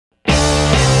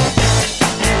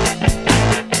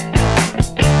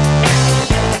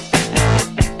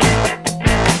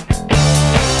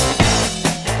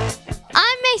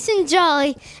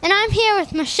Lily, and I'm here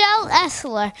with Michelle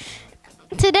Essler.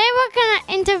 Today we're going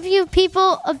to interview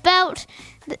people about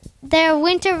their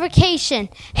winter vacation.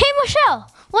 Hey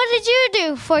Michelle, what did you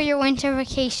do for your winter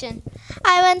vacation?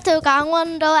 I went to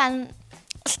Gangwon-do and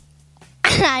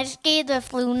I skied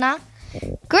with Luna.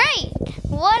 Great!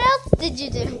 What else did you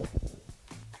do?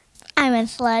 I went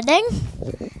sledding.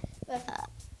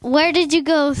 Where did you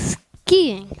go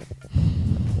skiing?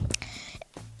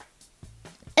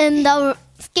 In the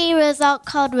ski resort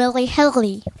called Really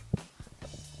Hilly.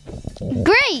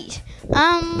 Great!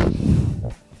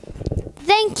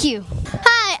 Thank you.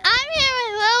 Hi, I'm here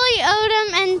with Lily Odom,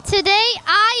 and today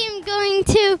I am going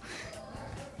to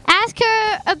ask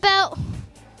her about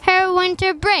her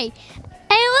winter break.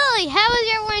 Hey Lily, how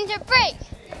was your winter break?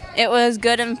 It was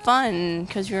good and fun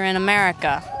because we were in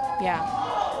America. Yeah.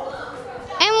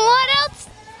 And what else?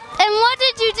 And what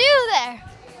did you do there?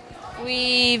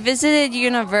 We visited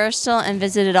Universal and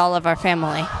visited all of our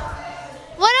family.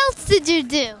 What else did you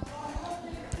do?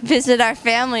 Visit our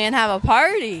family and have a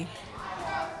party.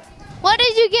 What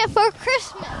did you get for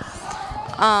Christmas?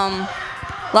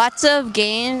 Lots of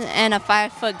games and a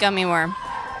 5-foot gummy worm.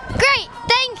 Great,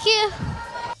 thank you.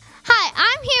 Hi,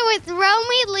 I'm here with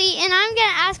Romy Lee, and I'm going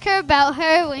to ask her about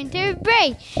her winter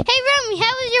break. Hey Romy,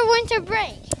 how was your winter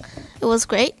break? It was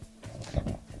great.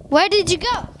 Where did you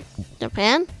go?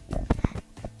 Japan.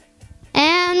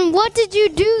 And what did you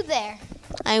do there?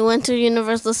 I went to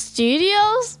Universal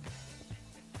Studios.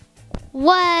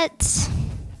 What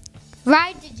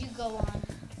ride did you go on?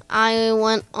 I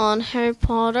went on Harry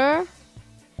Potter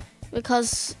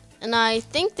and I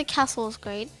think the castle was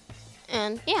great.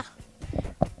 And yeah.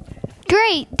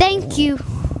 Great, thank you.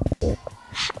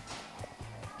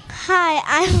 Hi,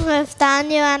 I'm with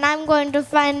Daniel and I'm going to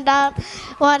find out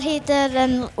what he did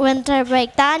in winter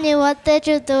break. Daniel, what did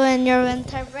you do in your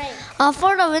winter break?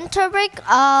 For the winter break,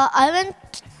 I went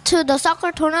to the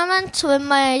soccer tournament with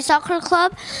my soccer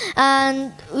club,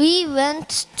 and we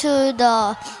went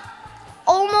to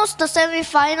almost the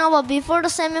semi-final, but before the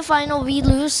semi-final we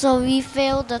lose, so we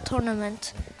failed the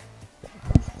tournament.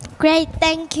 Great,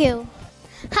 thank you.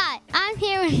 Hi, I'm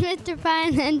here with Mr.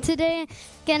 Pine, and today I'm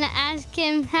going to ask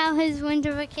him how his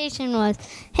winter vacation was.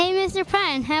 Hey, Mr.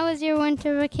 Pine, how was your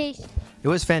winter vacation? It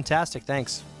was fantastic,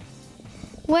 thanks.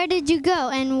 Where did you go,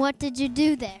 and what did you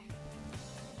do there?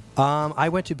 I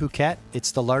went to Phuket.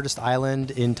 It's the largest island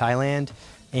in Thailand,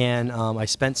 and I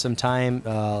spent some time,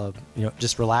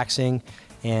 just relaxing,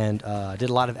 and did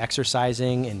a lot of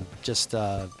exercising, and just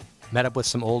met up with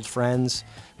some old friends,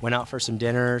 went out for some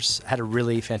dinners, had a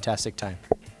really fantastic time.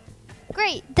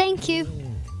 Great, thank you.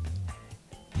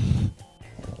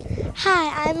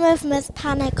 Hi, I'm with Miss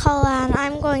Panicola, and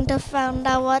I'm going to find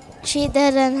out what she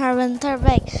did in her winter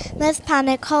break. Miss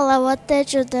Panicola, what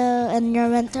did you do in your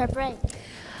winter break?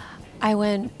 I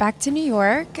went back to New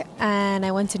York, and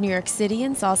I went to New York City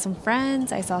and saw some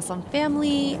friends, I saw some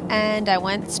family, and I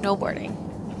went snowboarding.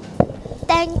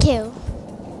 Thank you.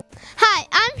 Hi,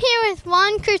 I'm here with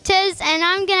Juan Cortez, and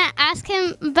I'm going to ask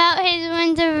him about his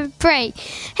winter break.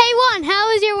 Hey Juan, how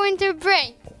was your winter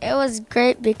break? It was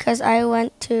great because I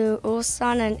went to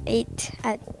Ulsan and ate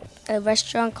at a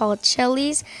restaurant called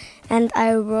Chili's, and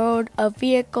I rode a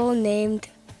vehicle named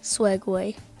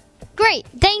Swagway. Great,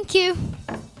 thank you.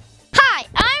 Hi,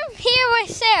 I'm here with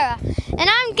Sarah, and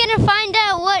I'm going to find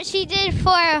out what she did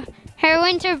for her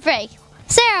winter break.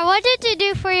 Sarah, what did you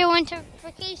do for your winter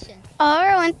vacation?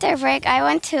 Over winter break, I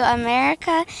went to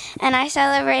America, and I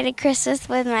celebrated Christmas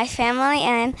with my family,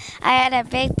 and I had a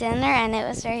big dinner, and it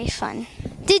was very fun.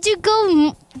 Did you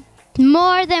go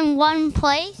more than one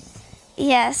place?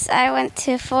 Yes, I went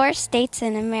to 4 states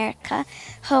in America: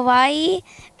 Hawaii,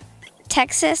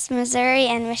 Texas, Missouri,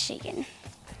 and Michigan.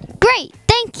 Great,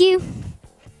 thank you.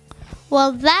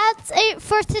 Well, that's it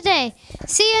for today.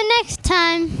 See you next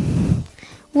time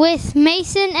with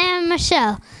Macyn and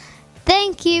Michelle.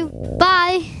 Thank you.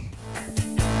 Bye.